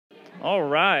All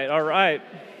right, all right.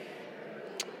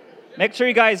 Make sure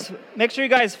you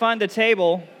guys find a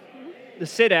table to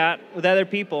sit at with other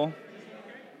people.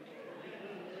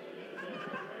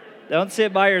 Don't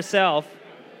sit by yourself.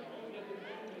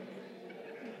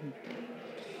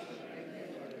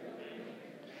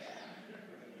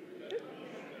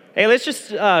 Hey, let's just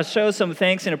show some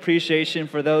thanks and appreciation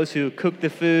for those who cooked the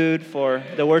food, for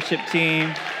the worship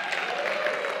team.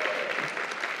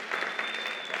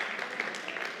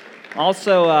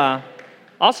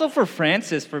 Also for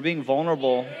Francis for being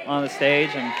vulnerable on the stage,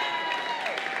 and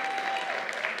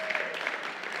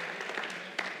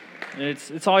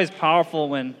it's always powerful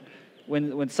when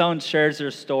someone shares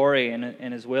their story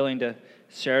and is willing to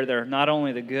share their not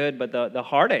only the good but the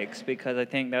heartaches, because I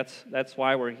think that's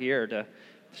why we're here, to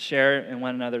share in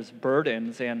one another's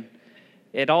burdens. And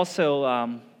it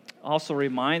also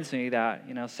reminds me that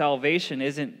salvation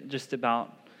isn't just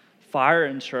about fire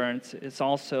insurance. It's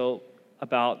also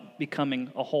about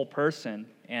becoming a whole person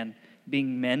and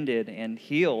being mended and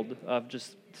healed of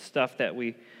just stuff that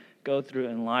we go through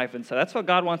in life. And so that's what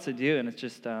God wants to do. And it's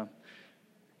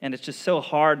just so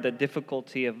hard, the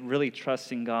difficulty of really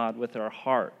trusting God with our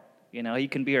heart. He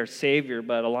can be our Savior,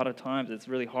 but a lot of times it's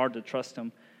really hard to trust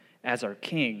Him as our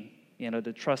King.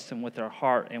 To trust Him with our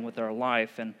heart and with our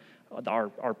life and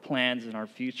our plans and our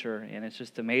future. And it's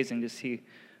just amazing to see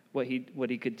what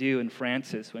he could do in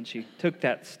Francis when she took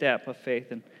that step of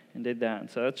faith and did that. And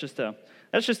so that's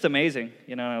just amazing.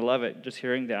 And I love it just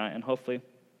hearing that. And hopefully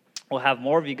we'll have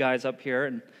more of you guys up here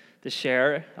and to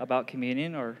share about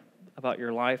communion or about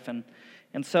your life.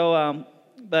 And so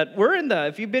but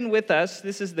if you've been with us,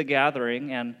 this is the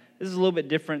gathering, and this is a little bit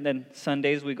different than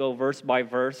Sundays. We go verse by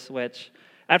verse, which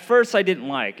at first I didn't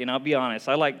like, and I'll be honest.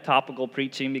 I like topical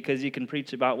preaching because you can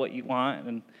preach about what you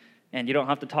want, and you don't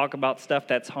have to talk about stuff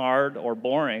that's hard or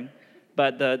boring.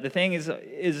 But the thing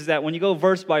is that when you go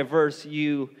verse by verse,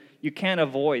 you can't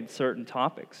avoid certain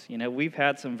topics. We've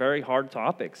had some very hard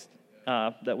topics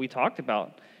that we talked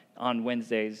about on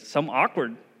Wednesdays, some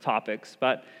awkward topics,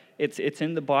 but it's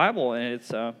in the Bible, and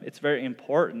it's very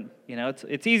important.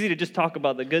 It's easy to just talk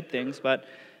about the good things, but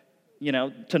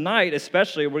tonight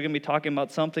especially, we're going to be talking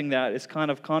about something that is kind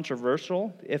of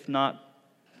controversial, if not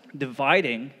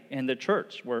dividing in the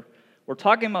church. We're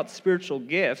talking about spiritual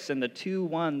gifts, and the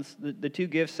two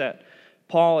gifts that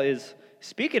Paul is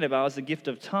speaking about is the gift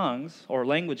of tongues or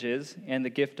languages and the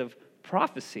gift of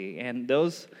prophecy. And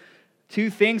those two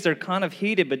things are kind of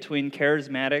heated between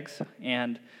charismatics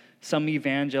and some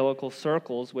evangelical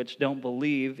circles which don't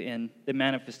believe in the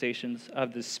manifestations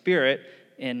of the Spirit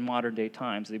in modern day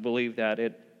times. They believe that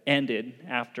it ended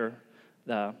after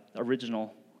the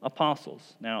original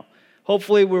apostles. Now,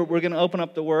 hopefully we're going to open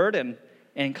up the Word and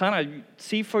kind of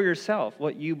see for yourself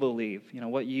what you believe,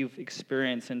 what you've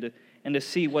experienced, and to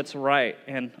see what's right.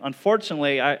 And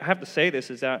unfortunately, I have to say this,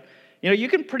 is that, you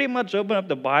can pretty much open up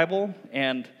the Bible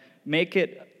and make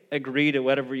it agree to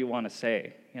whatever you want to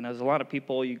say. There's a lot of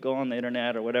people, you go on the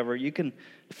internet or whatever, you can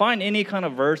find any kind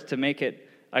of verse to make it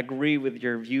agree with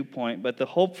your viewpoint, but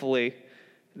hopefully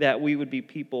that we would be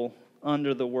people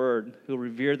under the Word who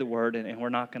revere the Word, and we're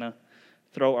not going to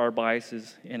throw our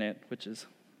biases in it, which is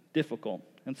difficult.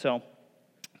 And so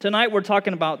tonight we're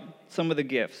talking about some of the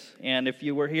gifts. And if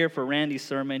you were here for Randy's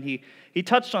sermon, he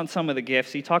touched on some of the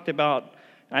gifts. He talked about,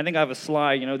 I think I have a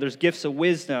slide, there's gifts of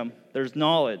wisdom, there's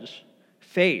knowledge,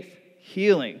 faith,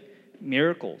 healing,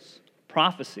 miracles,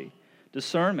 prophecy,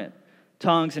 discernment,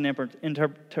 tongues, and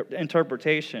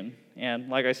interpretation. And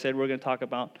like I said, we're going to talk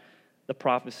about the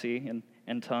prophecy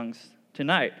and tongues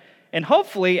tonight. And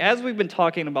hopefully, as we've been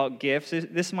talking about gifts,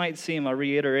 this might seem a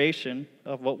reiteration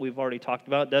of what we've already talked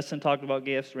about. Dustin talked about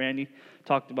gifts. Randy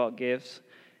talked about gifts.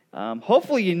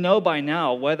 Hopefully, you know by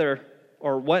now whether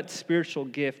or what spiritual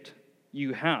gift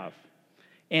you have.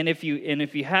 And if you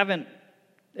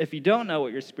don't know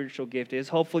what your spiritual gift is,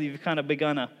 hopefully you've kind of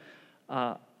begun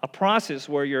a process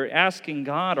where you're asking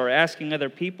God or asking other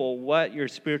people what your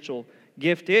spiritual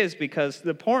gift is, because the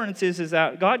importance is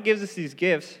that God gives us these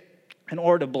gifts in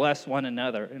order to bless one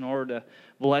another, in order to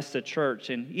bless the church,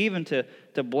 and even to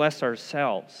bless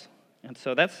ourselves. And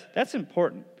so that's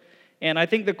important. And I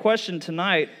think the question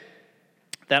tonight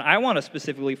that I want to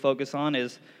specifically focus on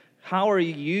is, how are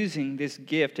you using this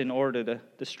gift in order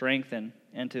to strengthen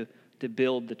and to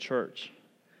build the church?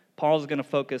 Paul's going to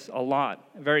focus a lot,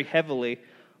 very heavily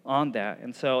on that.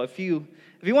 And so if you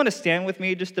want to stand with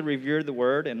me just to revere the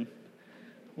Word, and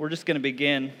we're just going to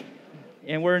begin.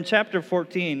 And we're in chapter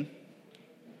 14.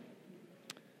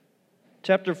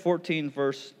 Chapter 14,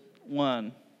 verse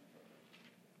 1.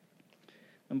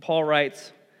 And Paul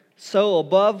writes, "So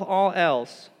above all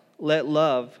else, let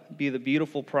love be the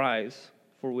beautiful prize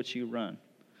for which you run.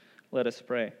 Let us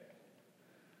pray.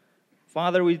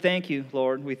 Father, we thank you,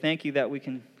 Lord. We thank you that we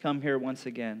can come here once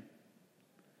again,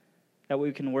 that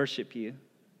we can worship you,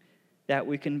 that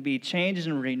we can be changed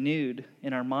and renewed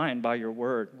in our mind by your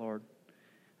word, Lord.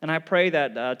 And I pray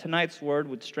that tonight's word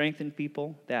would strengthen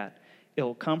people, that it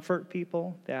will comfort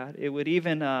people, that it would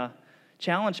even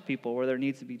challenge people where there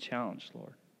needs to be challenged,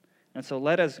 Lord. And so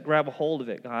let us grab a hold of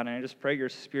it, God, and I just pray your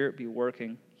Spirit be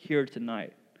working here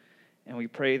tonight. And we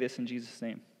pray this in Jesus'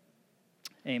 name.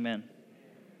 Amen.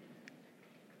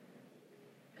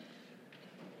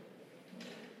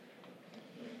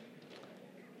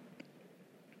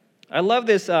 I love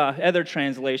this other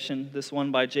translation, this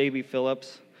one by J.B.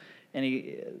 Phillips. And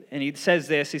he says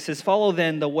this, he says, "Follow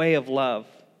then the way of love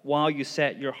while you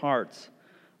set your hearts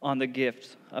on the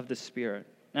gift of the Spirit."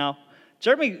 Now,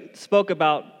 Jeremy spoke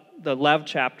about the love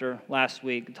chapter last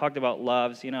week, talked about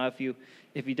loves. You know, if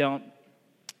you don't,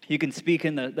 you can speak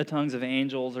in the tongues of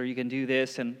angels, or you can do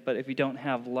this, but if you don't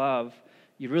have love,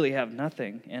 you really have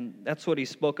nothing. And that's what he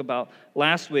spoke about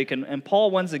last week. And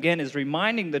Paul, once again, is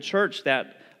reminding the church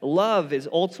that love is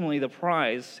ultimately the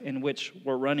prize in which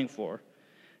we're running for.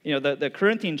 You know, the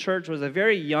Corinthian church was a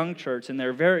very young church, and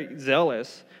they're very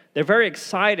zealous. They're very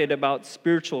excited about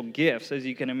spiritual gifts, as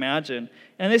you can imagine.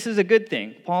 And this is a good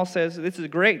thing. Paul says, this is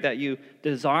great that you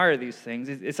desire these things.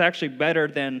 It's actually better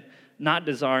than not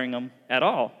desiring them at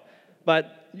all.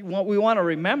 But we want to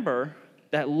remember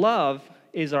that love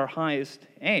is our highest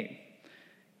aim.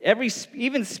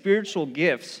 Even spiritual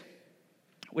gifts,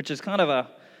 which is kind of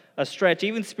a stretch,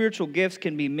 even spiritual gifts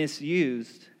can be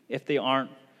misused if they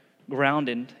aren't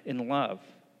grounded in love.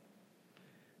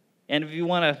 And if you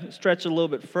want to stretch a little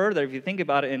bit further, if you think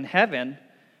about it, in heaven,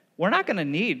 we're not going to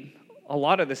need a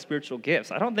lot of the spiritual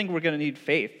gifts. I don't think we're going to need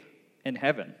faith in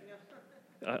heaven.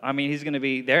 I mean, he's going to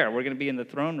be there. We're going to be in the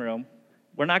throne room.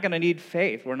 We're not going to need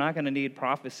faith. We're not going to need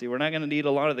prophecy. We're not going to need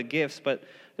a lot of the gifts, but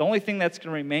the only thing that's going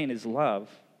to remain is love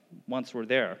once we're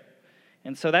there.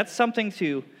 And so that's something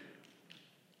to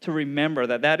remember,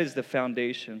 that is the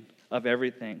foundation of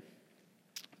everything.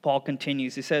 Paul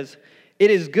continues. He says, "It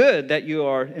is good that you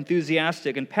are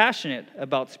enthusiastic and passionate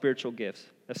about spiritual gifts,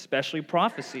 especially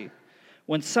prophecy.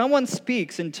 When someone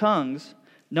speaks in tongues,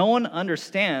 no one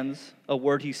understands a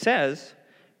word he says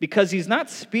because he's not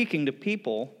speaking to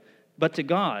people, but to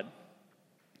God.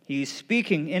 He's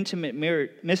speaking intimate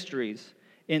mysteries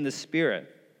in the Spirit."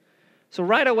 So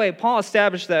right away, Paul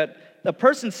established that the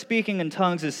person speaking in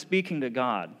tongues is speaking to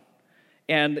God.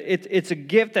 And it's a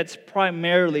gift that's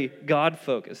primarily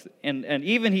God-focused. And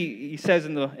even he says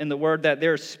in the word that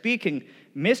they're speaking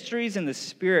mysteries in the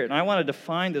Spirit. And I want to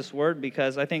define this word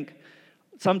because I think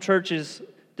some churches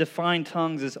define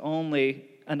tongues as only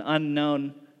an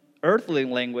unknown earthly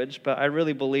language, but I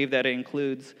really believe that it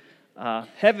includes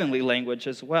heavenly language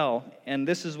as well. And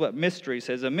this is what mystery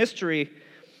says. A mystery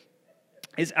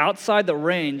is outside the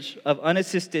range of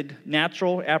unassisted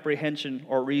natural apprehension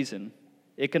or reason.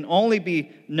 It can only be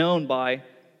known by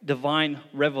divine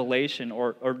revelation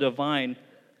or divine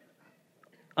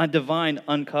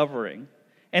uncovering.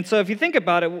 And so if you think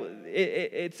about it,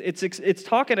 it's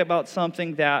talking about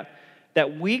something that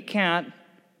we can't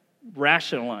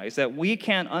rationalize, that we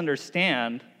can't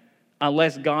understand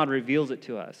unless God reveals it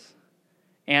to us.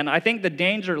 And I think the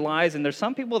danger lies, and there's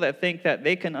some people that think that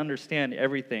they can understand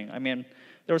everything. I mean,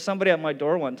 there was somebody at my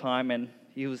door one time, and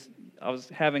I was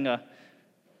having a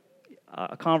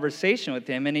conversation with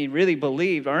him, and he really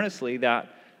believed earnestly that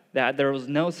there was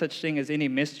no such thing as any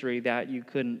mystery that you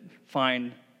couldn't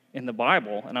find in the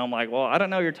Bible. And I'm like, well, I don't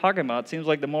know what you're talking about. It seems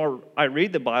like the more I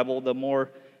read the Bible, the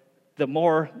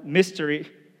more mystery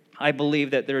I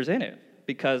believe that there's in it,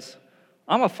 because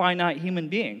I'm a finite human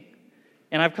being.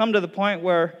 And I've come to the point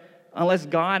where unless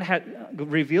God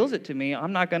reveals it to me,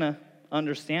 I'm not going to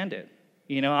understand it.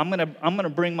 You know, I'm gonna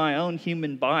bring my own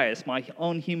human bias, my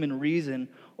own human reason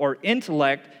or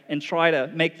intellect, and try to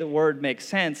make the word make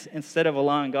sense instead of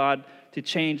allowing God to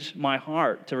change my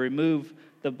heart, to remove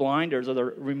the blinders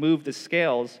or remove the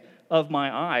scales of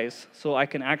my eyes so I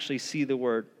can actually see the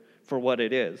word for what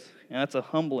it is. And that's a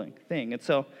humbling thing. And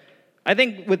so I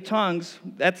think with tongues,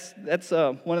 that's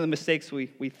one of the mistakes we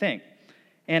think.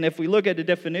 And if we look at the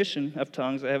definition of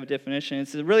tongues, I have a definition.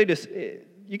 It's really just,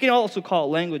 you can also call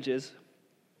it languages.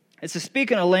 It's to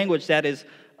speak in a language that is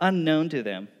unknown to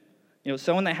them. You know,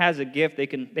 someone that has a gift,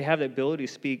 they have the ability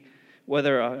to speak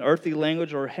whether an earthly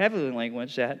language or a heavenly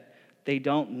language that they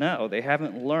don't know, they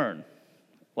haven't learned.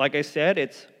 Like I said,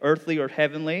 it's earthly or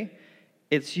heavenly.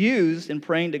 It's used in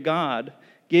praying to God,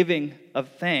 giving of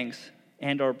thanks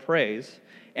and or praise.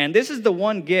 And this is the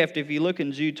one gift, if you look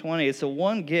in Jude 20, it's the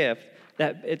one gift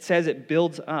that it says it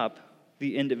builds up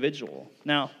the individual.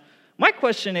 Now, my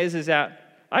question is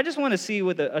that I just want to see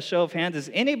with a show of hands, does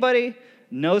anybody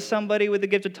know somebody with the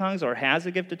gift of tongues or has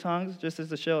a gift of tongues, just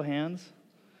as a show of hands?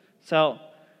 So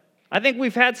I think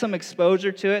we've had some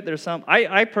exposure to it. There's some,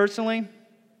 I personally,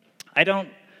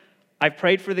 I've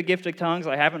prayed for the gift of tongues.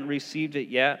 I haven't received it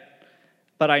yet,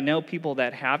 but I know people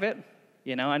that have it.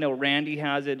 You know, I know Randy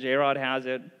has it, J-Rod has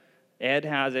it, Ed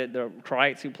has it, the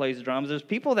Kreitz who plays drums. There's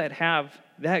people that have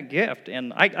that gift,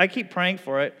 and I keep praying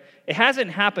for it. It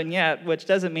hasn't happened yet, which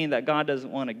doesn't mean that God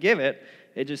doesn't want to give it.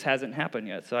 It just hasn't happened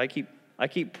yet. So I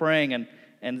keep praying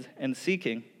and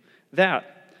seeking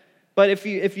that. But if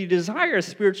you desire a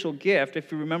spiritual gift,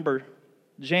 if you remember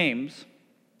James,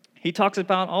 he talks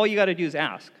about all you got to do is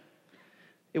ask.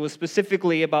 It was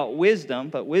specifically about wisdom,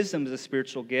 but wisdom is a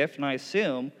spiritual gift, and I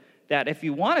assume that if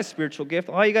you want a spiritual gift,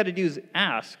 all you got to do is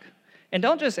ask. And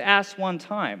don't just ask one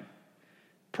time.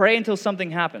 Pray until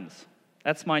something happens.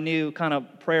 That's my new kind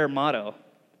of prayer motto.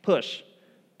 Push.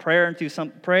 Pray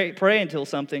until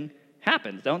something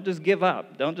happens. Don't just give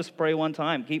up. Don't just pray one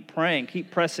time. Keep praying.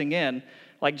 Keep pressing in.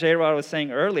 Like J-Rod was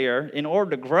saying earlier, in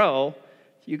order to grow,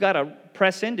 you got to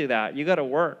press into that. You got to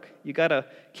work. You got to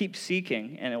keep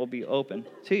seeking, and it will be open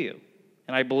to you.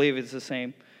 And I believe it's the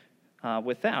same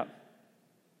with that.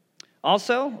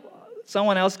 Also,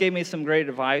 someone else gave me some great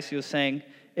advice. He was saying,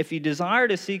 if you desire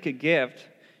to seek a gift,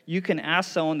 you can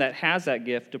ask someone that has that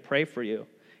gift to pray for you.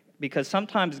 Because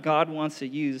sometimes God wants to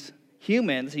use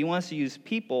humans, he wants to use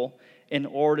people in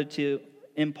order to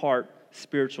impart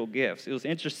spiritual gifts. It was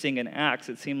interesting in Acts,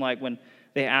 it seemed like when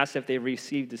they asked if they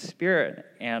received the Spirit,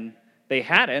 and they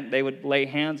hadn't, they would lay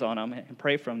hands on them and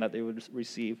pray for them that they would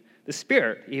receive the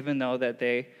Spirit, even though that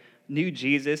they knew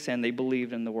Jesus and they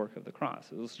believed in the work of the cross.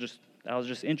 That was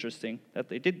just interesting that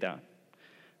they did that.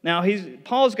 Now,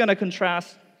 Paul's going to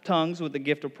contrast tongues with the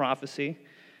gift of prophecy,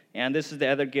 and this is the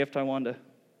other gift I wanted to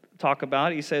talk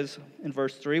about. He says in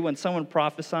verse 3, when someone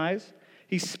prophesies,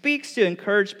 he speaks to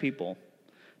encourage people,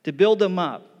 to build them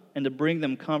up, and to bring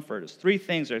them comfort. There's three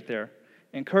things right there.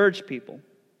 Encourage people,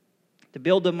 to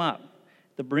build them up,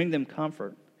 to bring them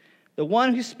comfort. The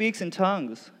one who speaks in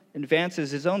tongues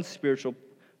advances his own spiritual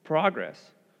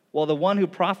progress, while the one who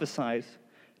prophesies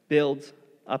builds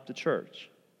up the church.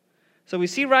 So we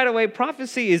see right away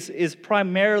prophecy is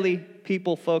primarily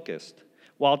people-focused,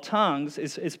 while tongues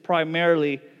is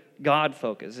primarily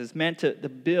God-focused. It's meant to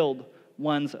build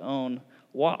one's own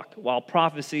walk, while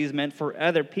prophecy is meant for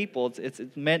other people. It's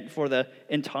meant for the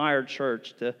entire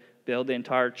church, to build the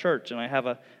entire church. And I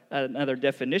have another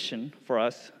definition for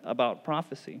us about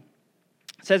prophecy.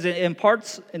 It says it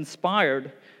imparts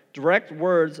inspired, direct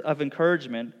words of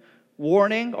encouragement,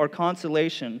 warning, or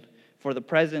consolation for the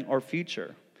present or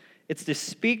future. It's to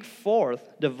speak forth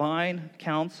divine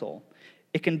counsel.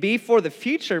 It can be for the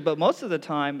future, but most of the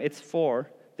time it's for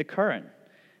the current.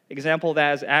 Example of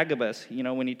that is Agabus,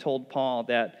 when he told Paul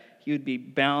that he would be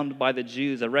bound by the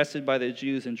Jews, arrested by the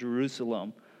Jews in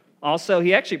Jerusalem. Also,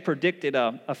 he actually predicted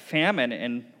a famine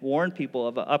and warned people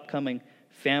of an upcoming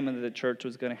famine that the church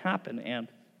was going to happen. And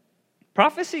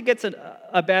prophecy gets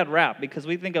a bad rap because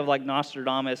we think of like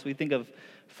Nostradamus, we think of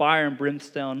fire and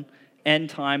brimstone,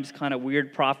 end times kind of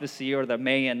weird prophecy, or the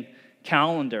Mayan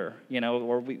calendar,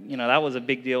 that was a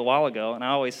big deal a while ago. And I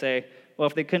always say, well,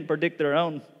 if they couldn't predict their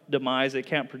own demise, they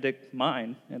can't predict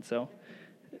mine. And so,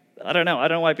 I don't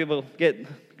know why people get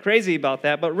crazy about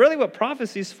that, but really what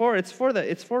prophecy is for, it's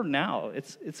for now.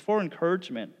 It's for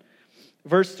encouragement.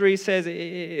 Verse 3 says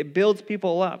it builds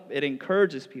people up, it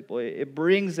encourages people, it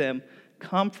brings them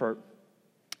comfort.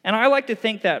 And I like to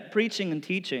think that preaching and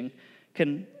teaching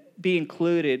can be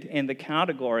included in the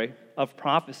category of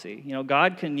prophecy.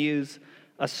 God can use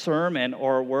a sermon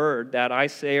or a word that I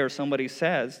say or somebody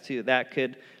says that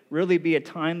could really be a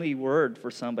timely word for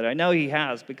somebody. I know he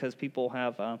has, because people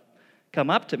have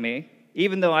come up to me,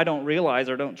 even though I don't realize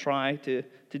or don't try to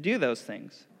do those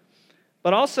things.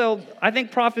 But also, I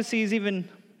think prophecy is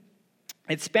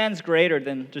it spans greater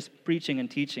than just preaching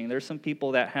and teaching. There's some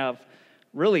people that have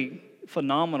really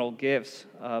phenomenal gifts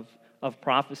of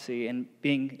prophecy and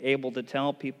being able to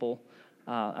tell people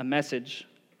a message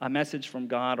from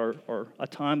God or a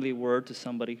timely word to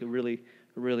somebody who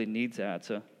really needs that.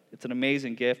 So it's an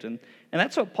amazing gift, and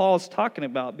that's what Paul is talking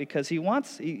about, because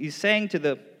he's saying to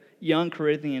the young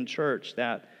Corinthian church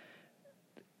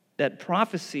that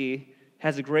prophecy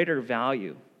has a greater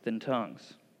value than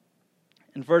tongues.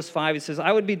 In verse 5, he says,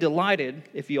 I would be delighted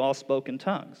if you all spoke in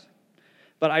tongues,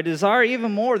 but I desire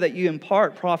even more that you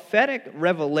impart prophetic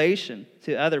revelation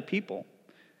to other people.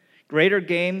 Greater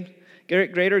gain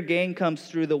Greater gain comes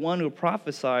through the one who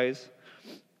prophesies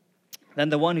than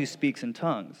the one who speaks in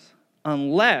tongues,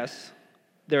 unless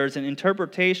there is an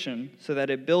interpretation so that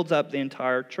it builds up the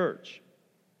entire church.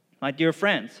 My dear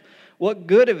friends, what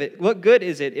good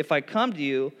is it if I come to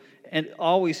you and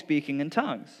always speaking in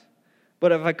tongues?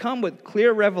 But if I come with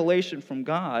clear revelation from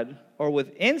God, or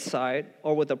with insight,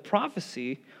 or with a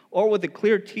prophecy, or with a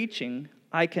clear teaching,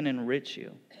 I can enrich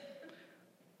you.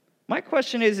 My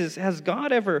question is has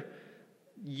God ever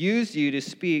used you to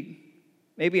speak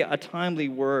maybe a timely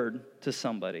word to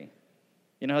somebody?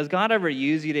 Has God ever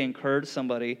used you to encourage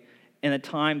somebody in a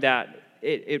time that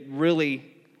it really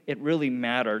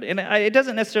mattered? And it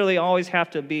doesn't necessarily always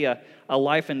have to be a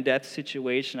life and death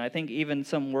situation. I think even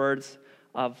some words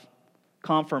of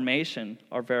confirmation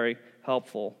are very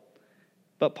helpful.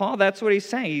 But Paul, that's what he's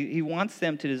saying. He wants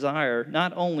them to desire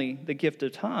not only the gift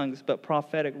of tongues, but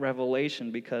prophetic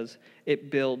revelation, because it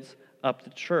builds up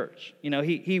the church.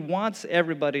 He wants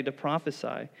everybody to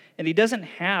prophesy, and he doesn't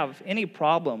have any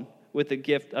problem with the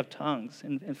gift of tongues.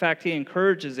 In fact, he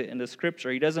encourages it in the Scripture.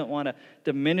 He doesn't want to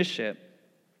diminish it.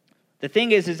 The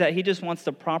thing is that he just wants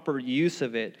the proper use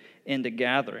of it in the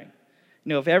gathering.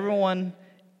 If everyone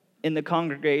in the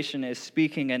congregation is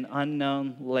speaking in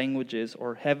unknown languages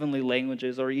or heavenly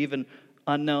languages or even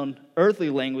unknown earthly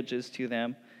languages to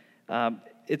them,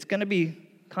 it's going to be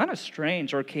kind of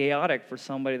strange or chaotic for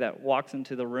somebody that walks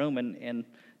into the room and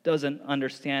doesn't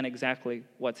understand exactly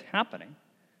what's happening.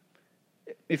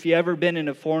 If you ever been in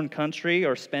a foreign country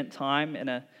or spent time in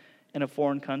a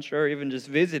foreign country or even just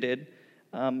visited,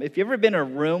 if you've ever been in a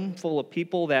room full of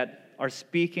people that are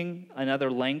speaking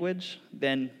another language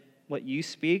than what you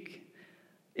speak,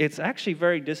 it's actually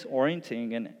very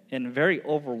disorienting and very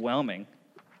overwhelming.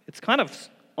 It's kind of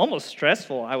almost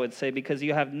stressful, I would say, because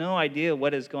you have no idea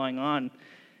what is going on,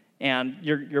 and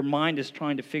your mind is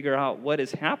trying to figure out what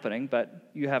is happening, but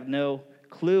you have no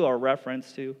clue or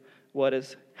reference to what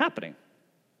is happening.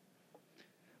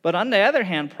 But on the other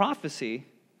hand, prophecy,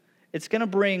 it's going to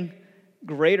bring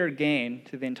greater gain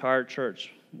to the entire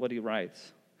church, what he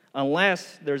writes,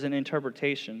 unless there's an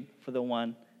interpretation for the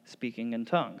one speaking in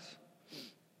tongues.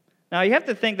 Now, you have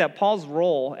to think that Paul's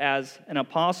role as an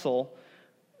apostle,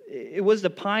 it was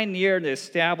to pioneer and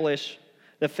establish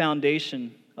the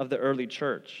foundation of the early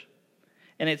church.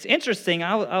 And it's interesting,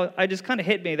 I just kind of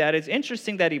hit me that it's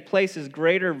interesting that he places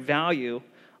greater value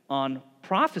on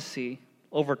prophecy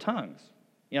over tongues.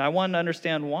 I want to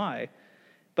understand why.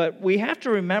 But we have to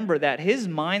remember that his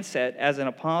mindset as an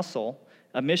apostle,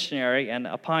 a missionary, and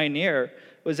a pioneer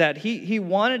was that he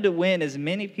wanted to win as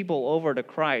many people over to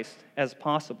Christ as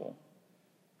possible.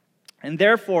 And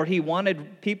therefore, he encouraged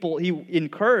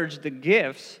the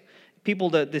gifts,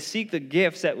 people to seek the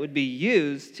gifts that would be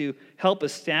used to help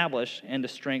establish and to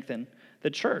strengthen the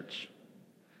church.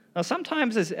 Now,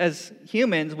 sometimes as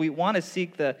humans, we want to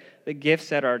seek the gifts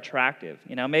that are attractive.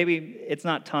 Maybe it's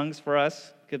not tongues for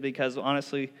us, because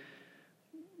honestly,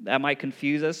 that might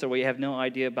confuse us or we have no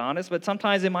idea about us. But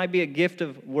sometimes it might be a gift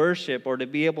of worship or to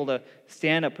be able to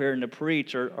stand up here and to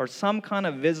preach or some kind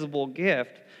of visible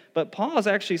gift. But Paul is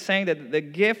actually saying that the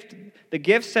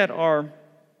gifts that are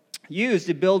used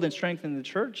to build and strengthen the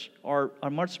church are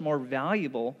much more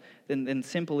valuable than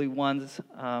simply ones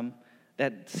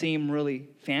that seem really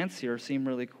fancy or seem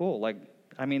really cool.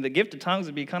 The gift of tongues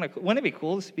would be kind of cool. Wouldn't it be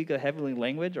cool to speak a heavenly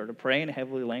language or to pray in a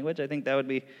heavenly language? I think that would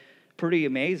be pretty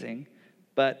amazing.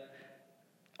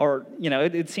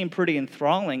 It'd seem pretty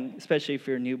enthralling, especially if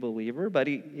you're a new believer. But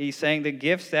he's saying the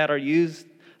gifts that are used,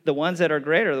 the ones that are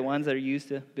great, are the ones that are used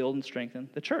to build and strengthen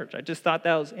the church. I just thought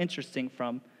that was interesting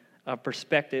from a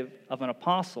perspective of an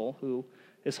apostle who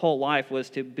his whole life was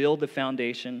to build the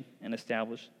foundation and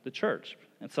establish the church.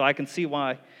 And so I can see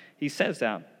why he says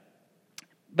that.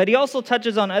 But he also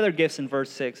touches on other gifts in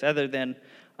verse 6, other than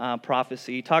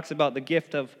prophecy. He talks about the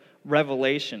gift of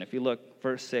revelation. If you look,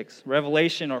 verse 6,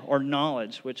 revelation or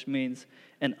knowledge, which means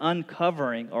an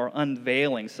uncovering or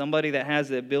unveiling, somebody that has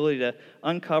the ability to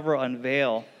uncover,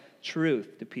 unveil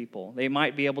truth to people. They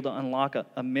might be able to unlock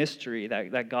a mystery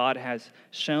that God has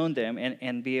shown them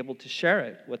and be able to share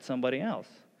it with somebody else.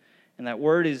 And that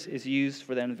word is used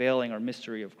for the unveiling or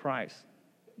mystery of Christ.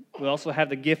 We also have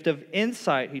the gift of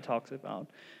insight he talks about,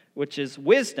 which is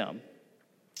wisdom.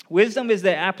 Wisdom is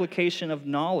the application of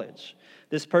knowledge.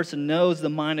 This person knows the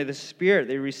mind of the Spirit.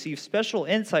 They receive special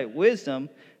insight, wisdom,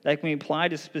 that can be applied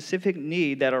to a specific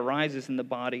need that arises in the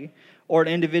body, or an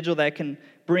individual that can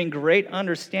bring great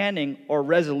understanding or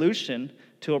resolution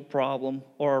to a problem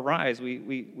or arise.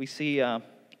 We see an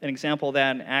example of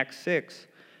that in Acts 6,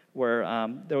 where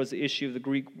there was the issue of the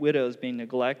Greek widows being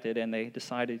neglected, and they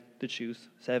decided to choose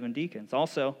 7 deacons.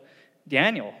 Also,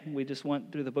 Daniel. We just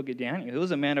went through the book of Daniel. He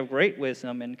was a man of great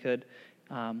wisdom and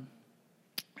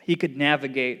he could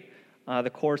navigate the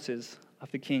courses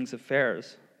of the king's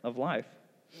affairs of life.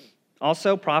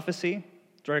 Also, prophecy,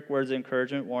 direct words of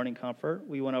encouragement, warning, comfort.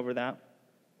 We went over that.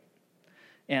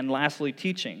 And lastly,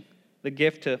 teaching, the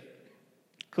gift to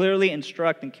clearly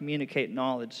instruct and communicate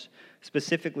knowledge,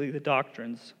 specifically the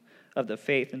doctrines of the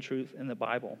faith and truth in the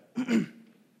Bible.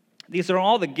 These are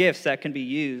all the gifts that can be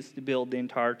used to build the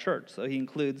entire church. So he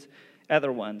includes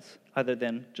other ones other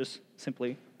than just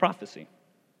simply prophecy.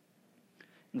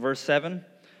 In verse 7,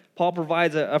 Paul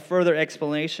provides a further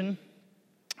explanation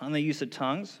on the use of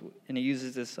tongues, and he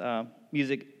uses this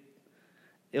music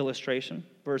illustration.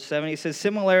 Verse 7, he says,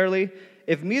 similarly,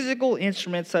 if musical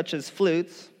instruments such as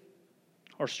flutes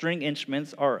or string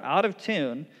instruments are out of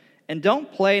tune and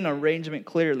don't play an arrangement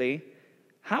clearly,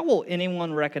 how will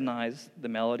anyone recognize the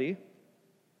melody?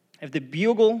 If the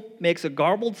bugle makes a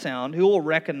garbled sound, who will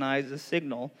recognize the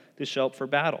signal to show up for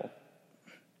battle?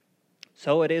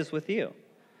 So it is with you.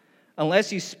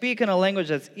 Unless you speak in a language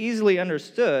that's easily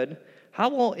understood, how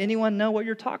will anyone know what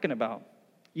you're talking about?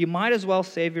 You might as well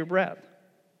save your breath.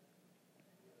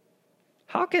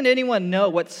 How can anyone know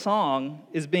what song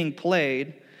is being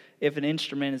played if an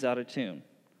instrument is out of tune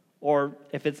or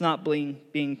if it's not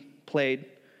being played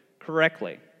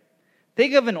correctly?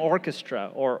 Think of an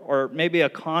orchestra or maybe a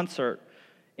concert,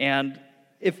 and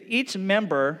if each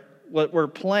member were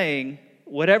playing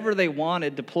whatever they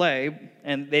wanted to play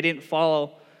and they didn't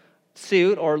follow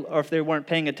suit or if they weren't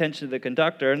paying attention to the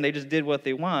conductor and they just did what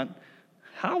they want,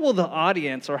 how will the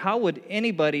audience or how would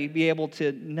anybody be able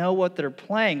to know what they're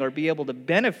playing or be able to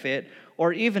benefit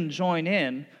or even join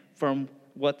in from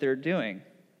what they're doing?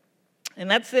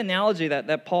 And that's the analogy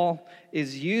that Paul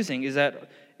is using, is that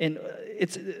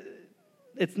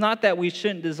it's not that we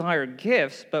shouldn't desire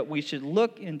gifts, but we should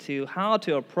look into how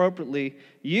to appropriately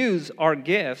use our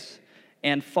gifts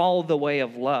and follow the way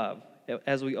of love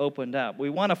as we opened up. We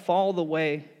want to follow the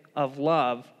way of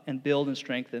love and build and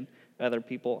strengthen other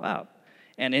people up.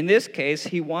 And in this case,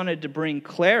 he wanted to bring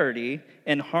clarity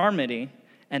and harmony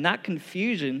and not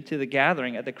confusion to the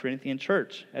gathering at the Corinthian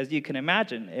church. As you can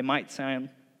imagine, it might sound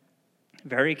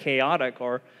very chaotic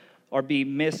or be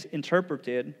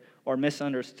misinterpreted or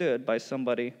misunderstood by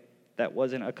somebody that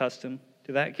wasn't accustomed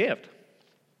to that gift.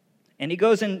 And he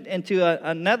goes into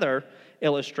another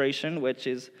illustration, which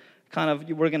is kind of,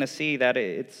 we're going to see that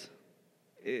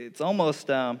it's almost,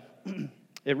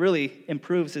 it really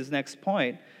improves his next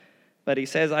point. But he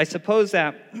says, I suppose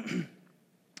that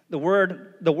the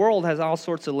world has all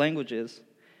sorts of languages,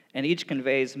 and each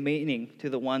conveys meaning to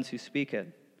the ones who speak it.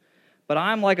 But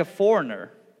I'm like a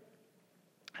foreigner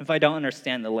if I don't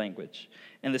understand the language,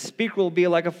 and the speaker will be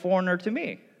like a foreigner to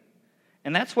me.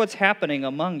 And that's what's happening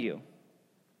among you.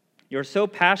 You're so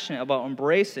passionate about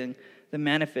embracing the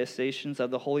manifestations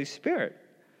of the Holy Spirit.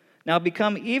 Now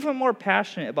become even more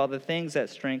passionate about the things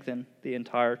that strengthen the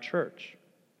entire church.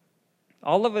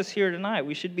 All of us here tonight,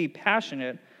 we should be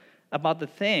passionate about the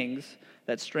things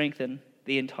that strengthen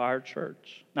the entire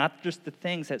church, not just the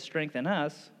things that strengthen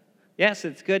us. Yes,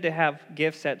 it's good to have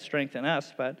gifts that strengthen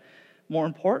us, but more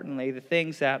importantly, the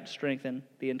things that strengthen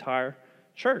the entire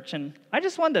church. And I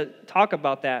just wanted to talk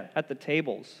about that at the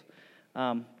tables.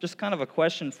 Just kind of a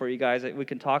question for you guys that we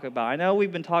can talk about. I know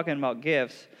we've been talking about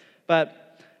gifts,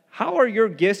 but how are your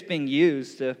gifts being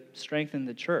used to strengthen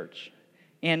the church?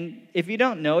 And if you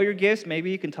don't know your gifts,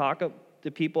 maybe you can talk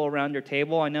to people around your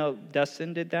table. I know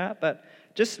Dustin did that, but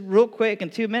just real quick in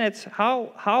 2 minutes,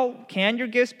 how can your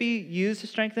gifts be used to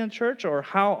strengthen the church, or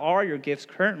how are your gifts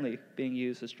currently being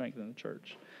used to strengthen the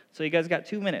church? So you guys got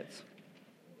 2 minutes.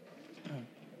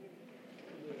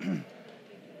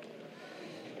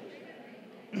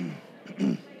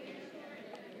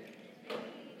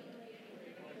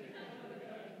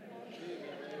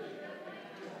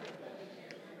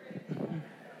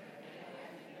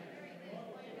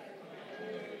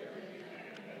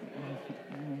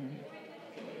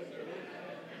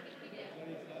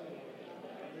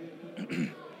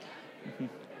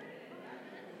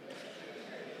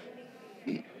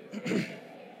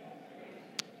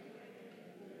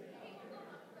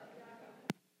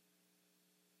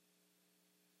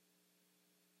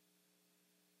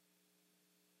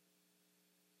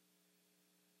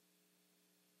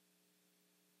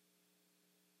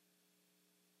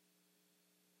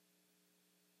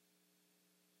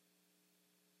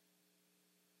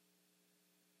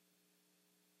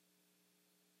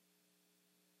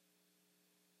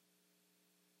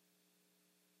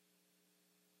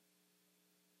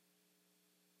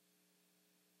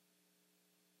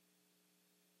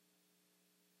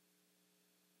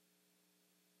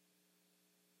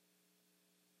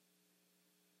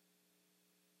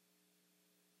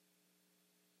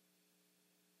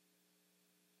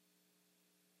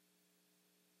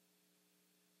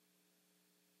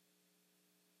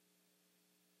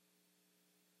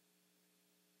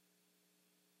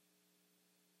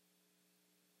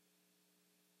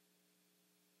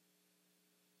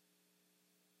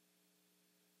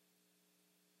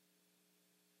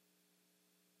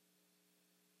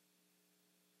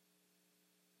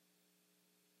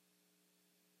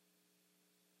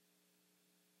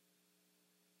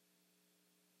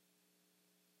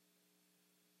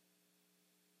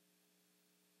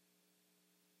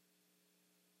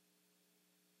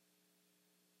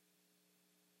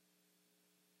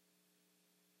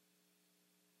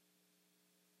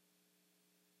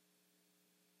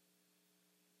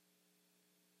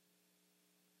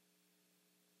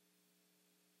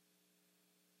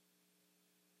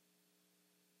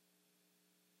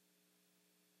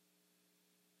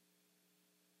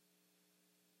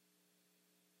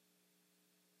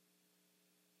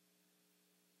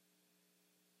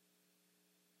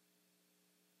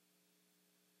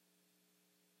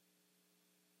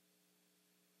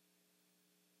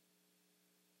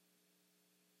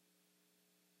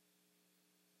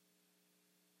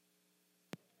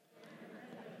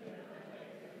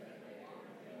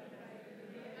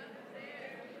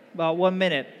 About 1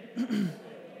 minute.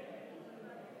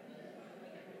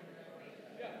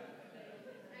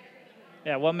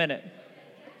 Yeah, 1 minute.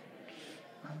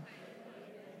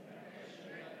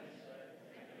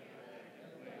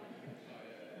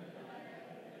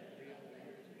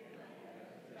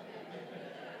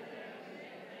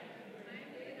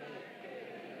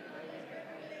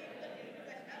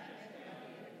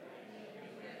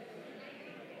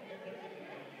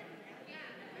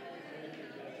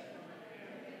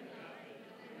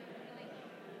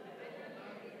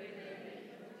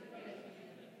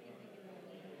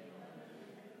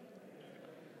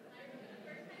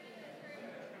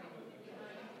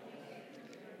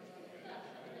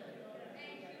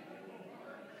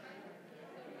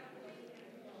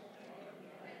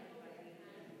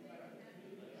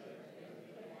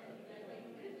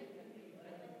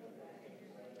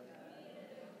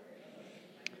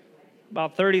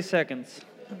 About 30 seconds.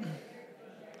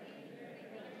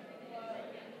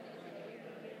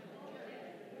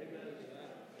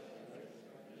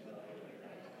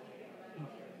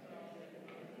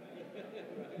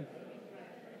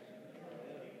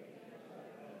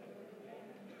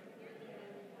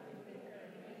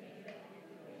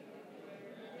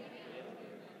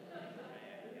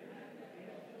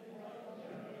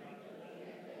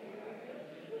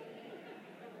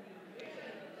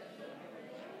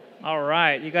 All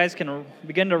right, you guys can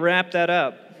begin to wrap that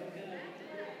up.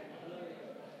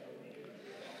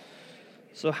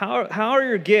 So how are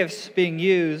your gifts being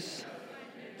used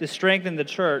to strengthen the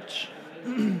church?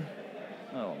 Oh,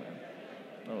 man.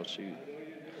 Oh, shoot.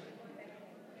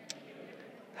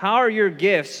 How are your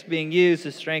gifts being used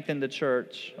to strengthen the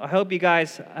church? I hope you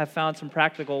guys have found some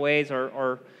practical ways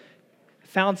or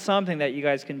found something that you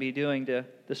guys can be doing to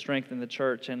strengthen the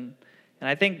church. And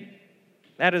I think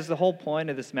that is the whole point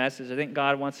of this message. I think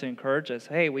God wants to encourage us.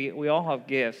 Hey, we all have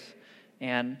gifts,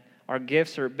 and our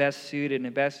gifts are best suited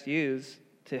and best used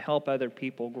to help other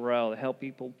people grow, to help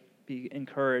people be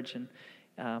encouraged,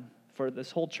 and for this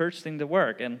whole church thing to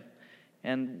work.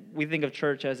 And we think of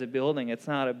church as a building. It's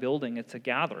not a building, it's a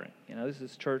gathering. You know, this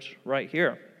is church right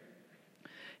here.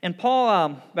 And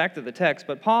Paul, back to the text,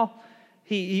 but Paul,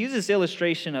 he uses this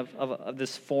illustration of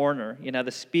this foreigner, you know, the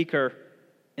speaker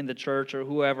in the church or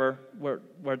whoever,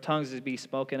 where tongues is be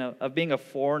spoken of being a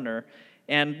foreigner.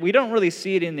 And we don't really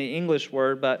see it in the English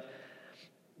word, but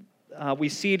we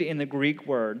see it in the Greek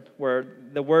word, where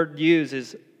the word used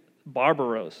is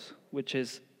barbaros, which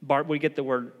is, we get the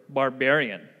word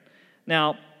barbarian.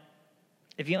 Now,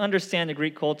 if you understand the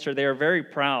Greek culture, they're very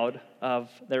proud of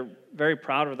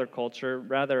their culture,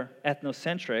 rather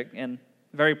ethnocentric, and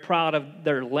very proud of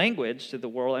their language to the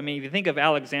world. I mean, if you think of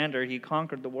Alexander, he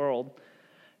conquered the world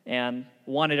and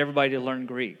wanted everybody to learn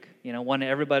Greek, you know, wanted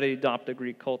everybody to adopt the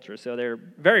Greek culture. So they're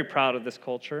very proud of this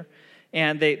culture.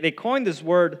 And they coined this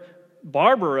word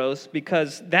barbaros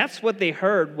because that's what they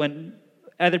heard when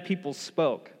other people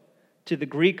spoke to the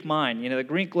Greek mind. You know, the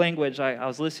Greek language I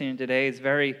was listening today is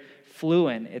very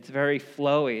fluent, it's very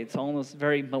flowy, it's almost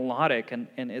very melodic, and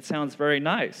it sounds very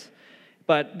nice.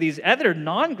 But these other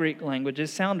non-Greek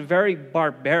languages sound very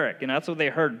barbaric, and that's what they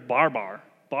heard, barbar.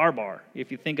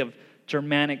 If you think of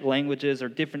Germanic languages or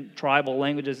different tribal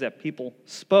languages that people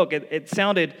spoke, it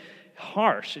sounded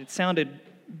harsh, it sounded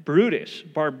brutish,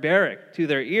 barbaric to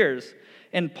their ears.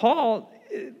 And Paul,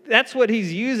 that's what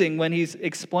he's using when he's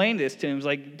explained this to him. He's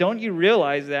like, don't you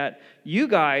realize that you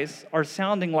guys are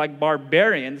sounding like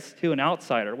barbarians to an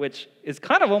outsider, which is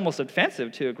kind of almost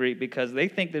offensive to a Greek because they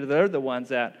think that they're the ones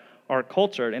that are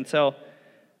cultured. And so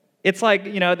it's like,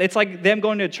 you know, it's like them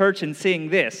going to a church and seeing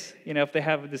this, you know, if they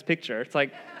have this picture. It's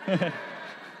like,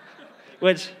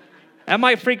 which, that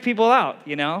might freak people out,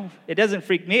 you know. It doesn't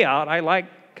freak me out. I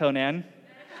like Conan.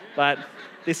 But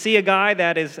to see a guy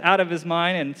that is out of his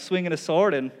mind and swinging a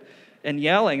sword and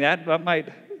yelling, that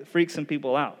might freak some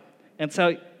people out. And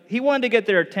so he wanted to get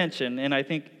their attention, and I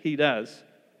think he does.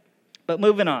 But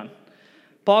moving on,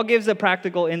 Paul gives a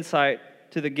practical insight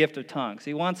to the gift of tongues.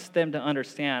 He wants them to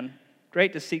understand.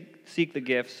 Great to seek the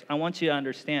gifts. I want you to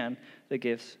understand the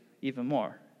gifts even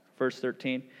more. Verse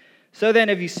 13. So then,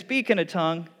 if you speak in a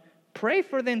tongue, pray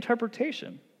for the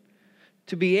interpretation,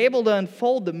 to be able to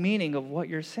unfold the meaning of what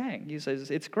you're saying. He says,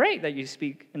 it's great that you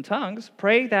speak in tongues.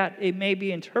 Pray that it may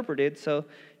be interpreted so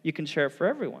you can share it for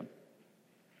everyone.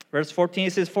 Verse 14, he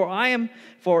says, For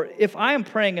if I am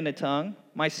praying in a tongue,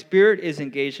 my spirit is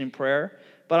engaged in prayer,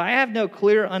 but I have no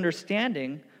clear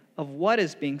understanding of what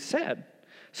is being said.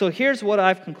 So here's what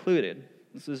I've concluded.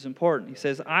 This is important. He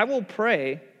says, I will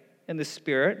pray in the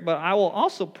spirit, but I will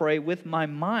also pray with my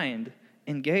mind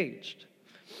engaged.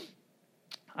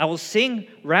 I will sing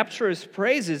rapturous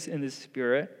praises in the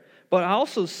spirit, but I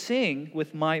also sing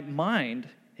with my mind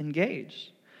engaged.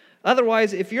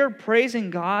 Otherwise, if you're praising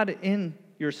God in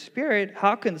your spirit,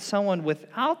 how can someone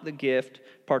without the gift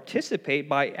participate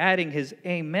by adding his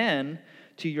amen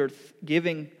to your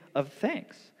giving of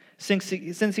thanks, since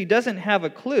he doesn't have a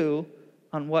clue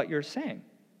on what you're saying?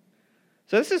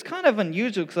 So this is kind of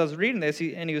unusual, because I was reading this,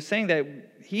 and he was saying that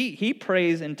he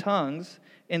prays in tongues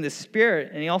in the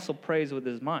spirit, and he also prays with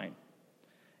his mind.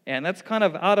 And that's kind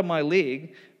of out of my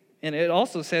league. And it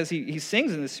also says he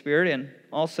sings in the spirit and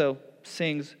also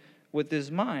sings with his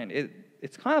mind.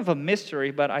 It's kind of a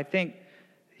mystery, but I think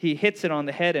he hits it on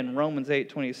the head in Romans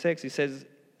 8:26. He says,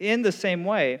 in the same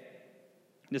way,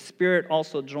 the Spirit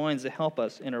also joins to help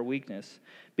us in our weakness,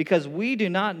 because we do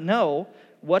not know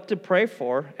what to pray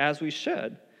for as we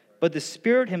should, but the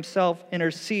Spirit himself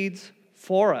intercedes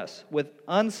for us with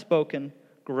unspoken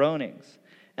groanings.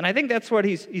 And I think that's what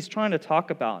he's trying to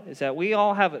talk about, is that we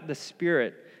all have the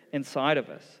Spirit inside of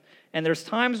us. And there's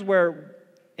times where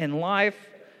in life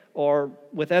or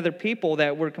with other people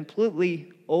that we're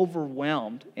completely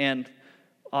overwhelmed and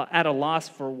at a loss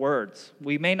for words.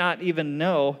 We may not even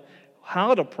know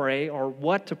how to pray or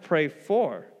what to pray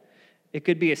for. It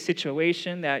could be a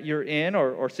situation that you're in,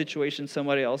 or situation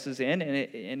somebody else is in,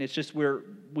 and it's just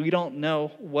we don't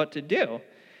know what to do.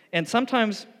 And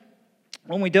sometimes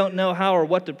when we don't know how or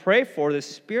what to pray for, the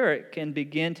Spirit can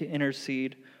begin to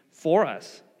intercede for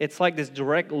us. It's like this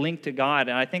direct link to God.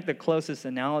 And I think the closest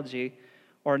analogy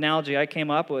I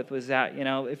came up with was that,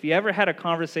 if you ever had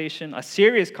a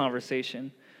serious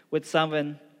conversation with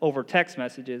someone over text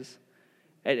messages,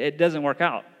 it doesn't work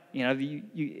out. If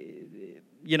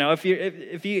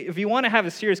you want to have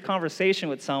a serious conversation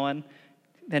with someone,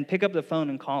 then pick up the phone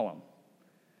and call them.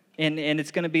 And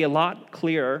it's going to be a lot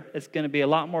clearer. It's going to be a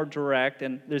lot more direct,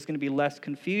 and there's going to be less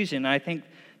confusion. And I think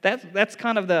that's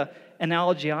kind of the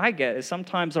analogy I get, is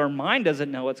sometimes our mind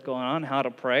doesn't know what's going on, how to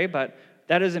pray, but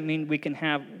that doesn't mean we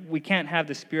can't have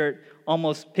the Spirit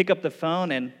almost pick up the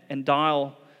phone and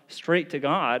dial straight to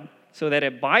God, so that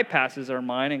it bypasses our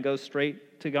mind and goes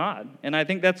straight to God. And I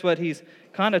think that's what he's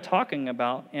kind of talking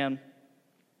about. And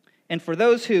for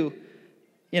those who,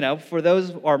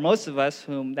 or most of us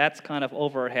whom that's kind of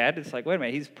over our head, it's like, wait a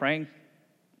minute, he's praying,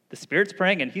 the Spirit's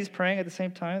praying, and he's praying at the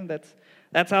same time? That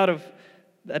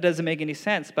doesn't make any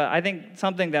sense. But I think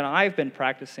something that I've been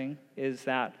practicing is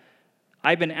that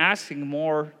I've been asking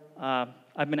more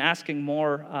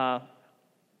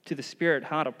to the Spirit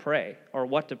how to pray or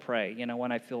what to pray,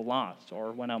 when I feel lost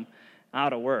or when I'm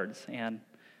out of words. And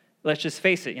let's just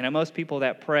face it, most people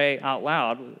that pray out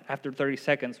loud, after 30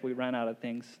 seconds, we run out of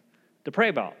things to pray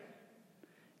about.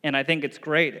 And I think it's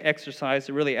great exercise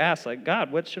to really ask, like,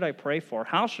 God, what should I pray for?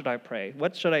 How should I pray?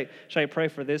 Should I pray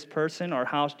for this person, or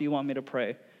how do you want me to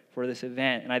pray for this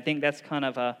event? And I think that's kind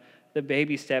of the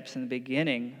baby steps in the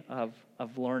beginning of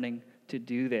learning to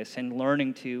do this and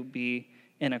learning to be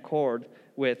in accord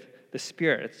with the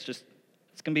Spirit. It's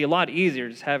going to be a lot easier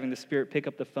just having the Spirit pick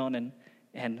up the phone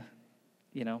and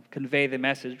convey the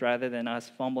message, rather than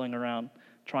us fumbling around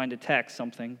trying to text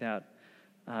something that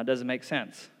doesn't make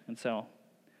sense. And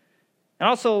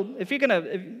also, if you're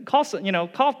gonna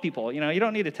call people, you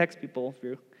don't need to text people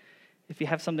if you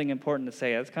have something important to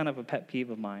say. That's kind of a pet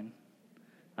peeve of mine.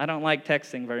 I don't like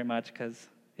texting very much, because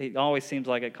it always seems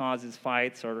like it causes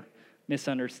fights or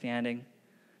misunderstanding.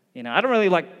 I don't really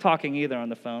like talking either on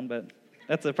the phone, but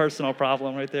that's a personal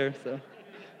problem right there. So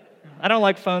I don't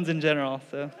like phones in general,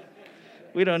 so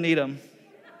we don't need them.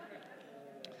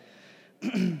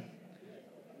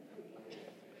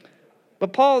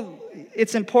 But Paul,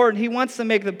 it's important. He wants to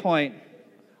make the point.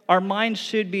 Our mind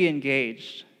should be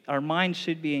engaged. Our mind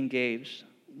should be engaged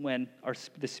when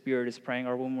the Spirit is praying,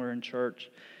 or when we're in church.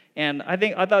 And I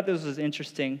thought this was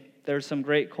interesting. There's some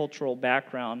great cultural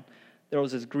background. There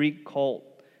was this Greek cult.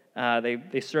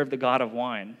 They served the god of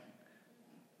wine,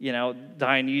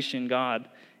 Dionysian god.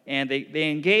 And they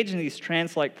engage in these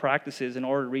trance-like practices in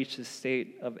order to reach this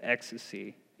state of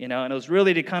ecstasy. And it was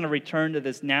really to kind of return to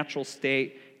this natural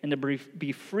state and to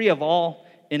be free of all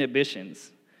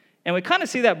inhibitions. And we kind of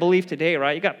see that belief today,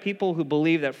 right? You got people who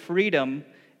believe that freedom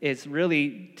is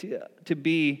really to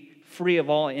be free of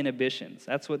all inhibitions.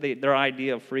 That's what their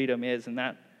idea of freedom is, and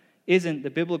that isn't the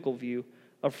biblical view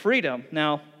of freedom.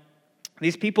 Now,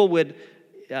 these people would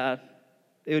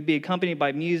be accompanied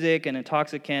by music and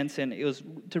intoxicants, and it was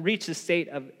to reach the state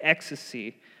of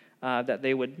ecstasy that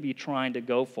they would be trying to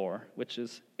go for, which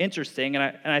is interesting.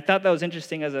 And I thought that was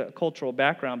interesting as a cultural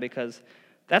background, because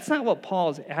that's not what Paul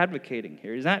is advocating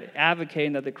here. He's not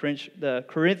advocating that the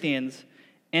Corinthians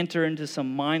enter into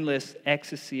some mindless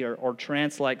ecstasy or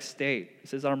trance-like state. He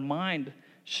says our mind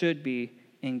should be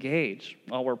engage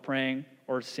while we're praying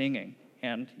or singing.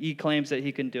 And he claims that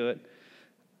he can do it.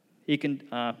 He can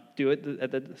do it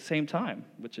at the same time,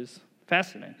 which is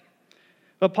fascinating.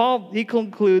 But Paul, he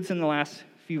concludes in the last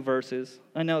few verses.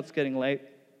 I know it's getting late.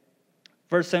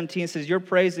 Verse 17 says, your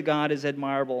praise to God is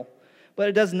admirable, but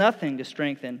it does nothing to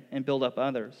strengthen and build up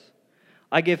others.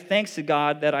 I give thanks to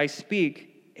God that I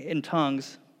speak in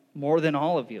tongues more than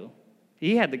all of you.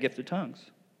 He had the gift of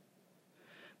tongues.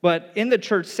 But in the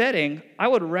church setting, I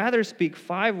would rather speak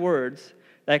 5 words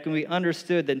that can be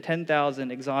understood than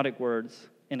 10,000 exotic words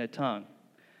in a tongue.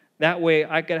 That way,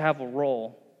 I could have a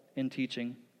role in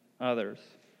teaching others.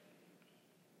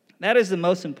 That is the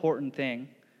most important thing.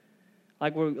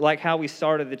 Like how we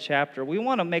started the chapter, we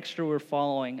want to make sure we're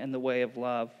following in the way of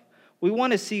love. We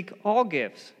want to seek all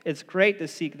gifts. It's great to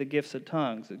seek the gifts of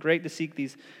tongues. It's great to seek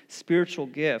these spiritual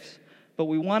gifts. But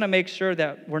we want to make sure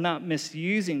that we're not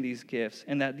misusing these gifts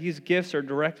and that these gifts are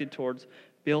directed towards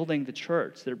building the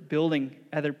church. They're building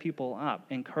other people up,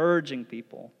 encouraging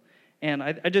people. And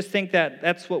I just think that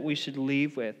that's what we should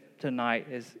leave with tonight,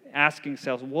 is asking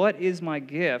ourselves, what is my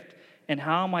gift and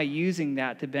how am I using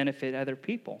that to benefit other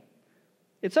people?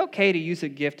 It's okay to use a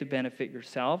gift to benefit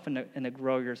yourself and to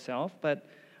grow yourself, but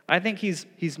I think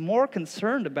he's more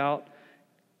concerned about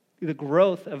the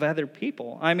growth of other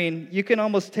people. I mean, you can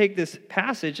almost take this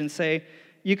passage and say,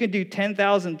 you can do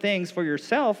 10,000 things for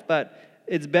yourself, but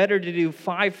it's better to do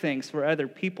 5 things for other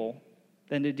people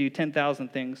than to do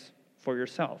 10,000 things for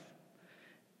yourself.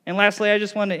 And lastly, I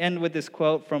just want to end with this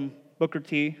quote from Booker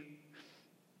T.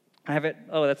 I have it.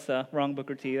 Oh, that's the wrong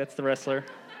Booker T. That's the wrestler.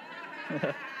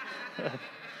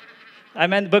 I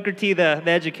meant Booker T, the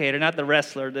educator, not the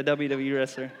wrestler, the WWE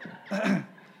wrestler.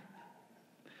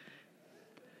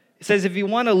 It says, if you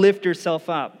want to lift yourself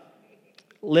up,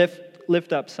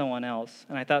 lift up someone else.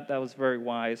 And I thought that was very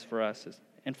wise for us,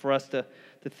 and for us to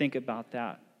think about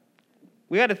that.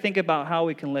 We got to think about how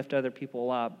we can lift other people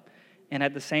up, and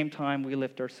at the same time, we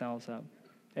lift ourselves up.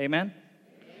 Amen?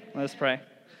 Let's pray.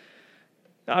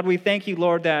 God, we thank you,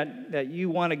 Lord, that you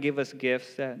want to give us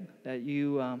gifts, that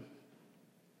you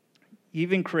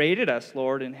even created us,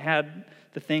 Lord, and had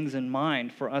the things in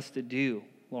mind for us to do,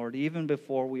 Lord, even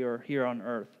before we were here on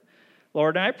earth.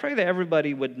 Lord, I pray that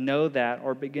everybody would know that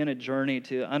or begin a journey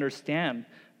to understand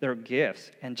their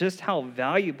gifts and just how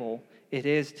valuable it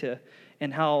is to,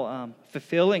 and how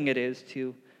fulfilling it is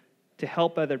to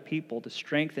help other people, to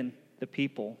strengthen the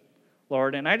people,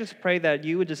 Lord. And I just pray that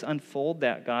you would just unfold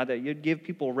that, God, that you'd give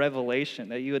people revelation,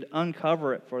 that you would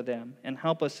uncover it for them and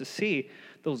help us to see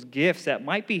those gifts that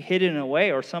might be hidden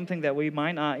away or something that we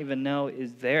might not even know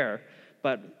is there,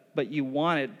 but you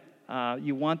want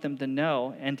them to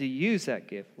know and to use that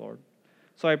gift, Lord.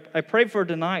 So I pray for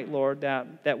tonight, Lord,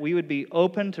 that we would be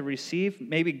open to receive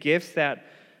maybe gifts that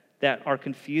are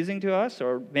confusing to us,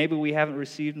 or maybe we haven't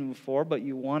received them before, but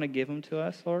you want to give them to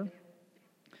us, Lord.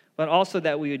 But also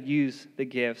that we would use the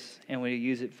gifts and we would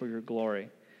use it for your glory.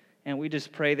 And we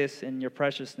just pray this in your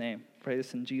precious name. Pray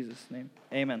this in Jesus' name.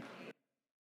 Amen.